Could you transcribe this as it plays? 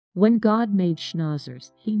When God made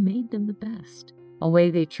Schnauzers, he made them the best.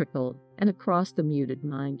 Away they trickled, and across the muted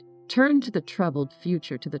mind, turned to the troubled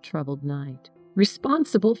future, to the troubled night.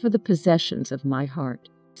 Responsible for the possessions of my heart,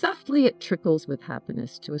 softly it trickles with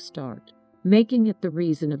happiness to a start, making it the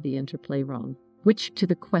reason of the interplay wrong, which to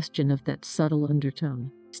the question of that subtle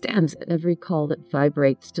undertone stands at every call that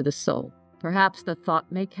vibrates to the soul. Perhaps the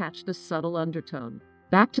thought may catch the subtle undertone,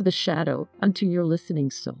 back to the shadow, unto your listening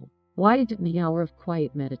soul, wide in the hour of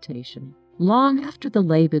quiet meditation, long after the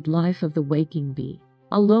labored life of the waking bee,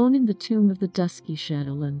 alone in the tomb of the dusky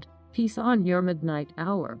shadowland. Peace on your midnight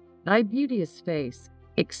hour, thy beauteous face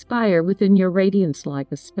expire within your radiance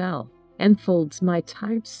like a spell, enfolds my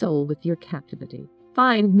tired soul with your captivity.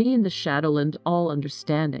 Find me in the shadowland all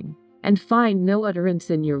understanding, and find no utterance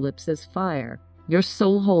in your lips as fire. Your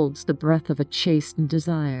soul holds the breath of a chastened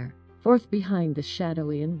desire, forth behind the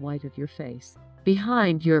shadowy and white of your face,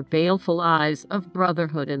 behind your baleful eyes of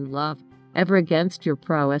brotherhood and love. Ever against your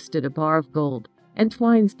prowess did a bar of gold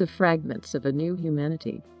entwines the fragments of a new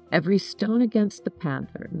humanity. Every stone against the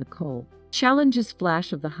panther and the coal challenges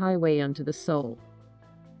flash of the highway unto the soul.